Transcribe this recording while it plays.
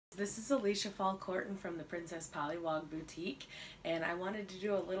this is Alicia Falcorton from the Princess Pollywog Boutique, and I wanted to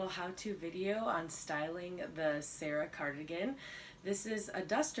do a little how-to video on styling the Sarah cardigan. This is a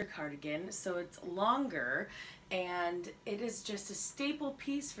duster cardigan, so it's longer, and it is just a staple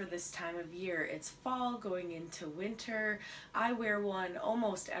piece for this time of year. It's fall going into winter. I wear one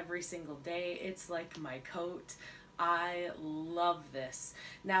almost every single day. It's like my coat. I love this.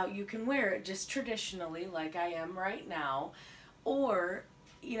 Now you can wear it just traditionally like I am right now, or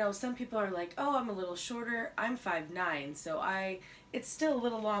you know, some people are like, oh, I'm a little shorter. I'm 5'9", so it's still a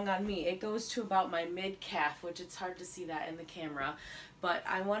little long on me. It goes to about my mid-calf, which it's hard to see that in the camera, but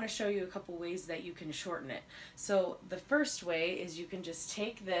I want to show you a couple ways that you can shorten it. So the first way is you can just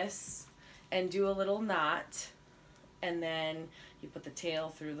take this and do a little knot, and then you put the tail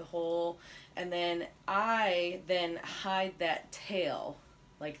through the hole, and then I hide that tail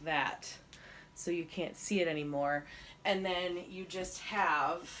like that so you can't see it anymore, and then you just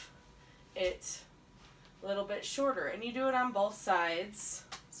have it a little bit shorter, and you do it on both sides.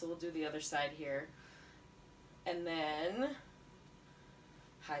 So we'll do the other side here, and then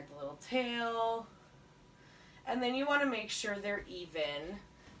hide the little tail, and then you want to make sure they're even,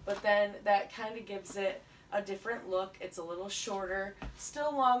 but then that kind of gives it a different look. It's a little shorter,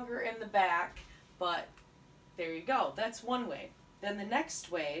 still longer in the back, but there you go. That's one way. Then the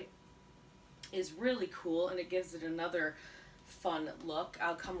next way is really cool, and it gives it another fun look.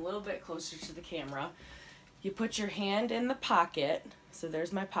 I'll come a little bit closer to the camera. You put your hand in the pocket, so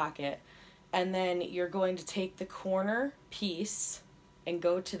there's my pocket, and then you're going to take the corner piece and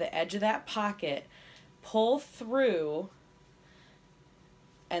go to the edge of that pocket, pull through,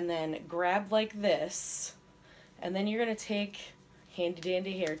 and then grab like this, and then you're going to take handy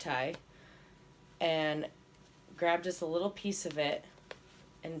dandy hair tie and grab just a little piece of it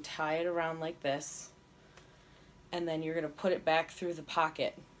and tie it around like this, and then you're going to put it back through the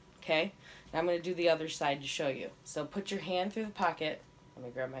pocket. Okay, now I'm going to do the other side to show you. So put your hand through the pocket. Let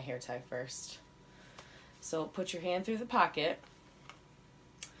me grab my hair tie first. So put your hand through the pocket,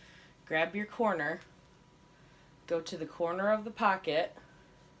 grab your corner, go to the corner of the pocket,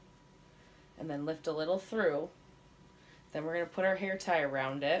 and then lift a little through. Then we're going to put our hair tie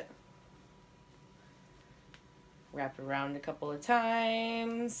around it. Wrap it around a couple of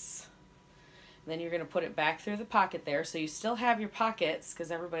times. Then you're going to put it back through the pocket there, so you still have your pockets,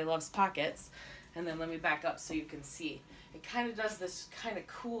 because everybody loves pockets. And then let me back up so you can see. It kind of does this kind of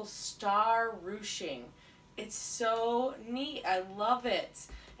cool star ruching. It's so neat. I love it.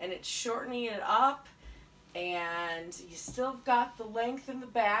 And it's shortening it up, and you still got the length in the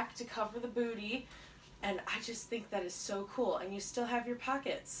back to cover the booty. And I just think that is so cool. And you still have your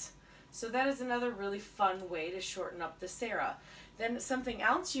pockets. So that is another really fun way to shorten up the Sarah. Then something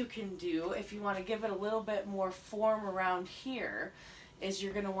else you can do if you want to give it a little bit more form around here is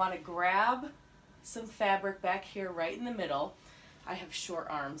you're going to want to grab some fabric back here right in the middle. I have short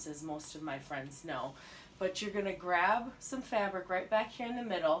arms, as most of my friends know, but you're going to grab some fabric right back here in the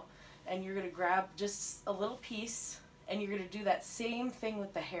middle, and you're going to grab just a little piece, and you're going to do that same thing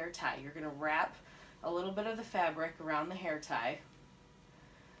with the hair tie. You're going to wrap a little bit of the fabric around the hair tie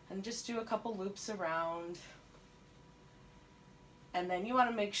and just do a couple loops around. And then you want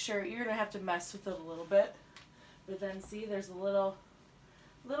to make sure, you're going to have to mess with it a little bit, but then see, there's a little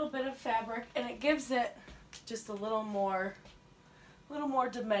bit of fabric, and it gives it just a little more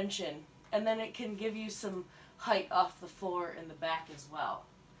dimension, and then it can give you some height off the floor in the back as well.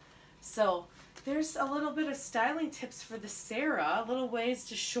 So there's a little bit of styling tips for the Sarah, little ways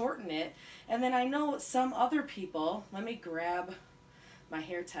to shorten it. And then I know some other people, let me grab my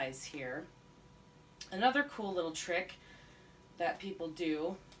hair ties here. Another cool little trick that people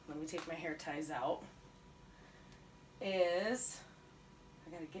do, let me take my hair ties out, is,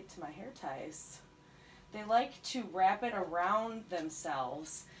 I gotta get to my hair ties. They like to wrap it around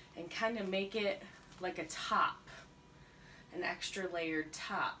themselves and kind of make it like a top, an extra layered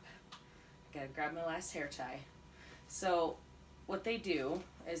top. I gotta grab my last hair tie. So what they do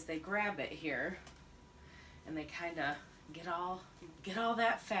is they grab it here, and they kind of get all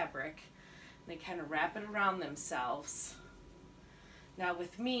that fabric, and they kind of wrap it around themselves. Now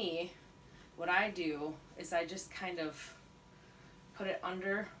with me, what I do is I just kind of put it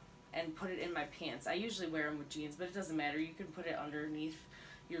under and put it in my pants. I usually wear them with jeans, but it doesn't matter. You can put it underneath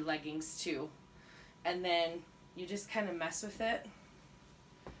your leggings too. And then you just kind of mess with it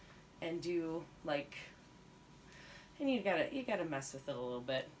and do like, and you gotta mess with it a little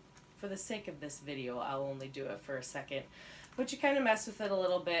bit. For the sake of this video, I'll only do it for a second. But you kind of mess with it a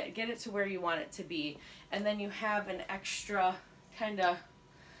little bit, get it to where you want it to be, and then you have an extra, kind of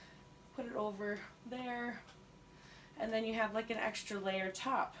put it over there, and then you have like an extra layer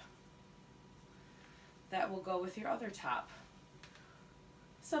top. that will go with your other top.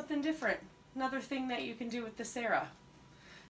 Something different. Another thing that you can do with the Sarah.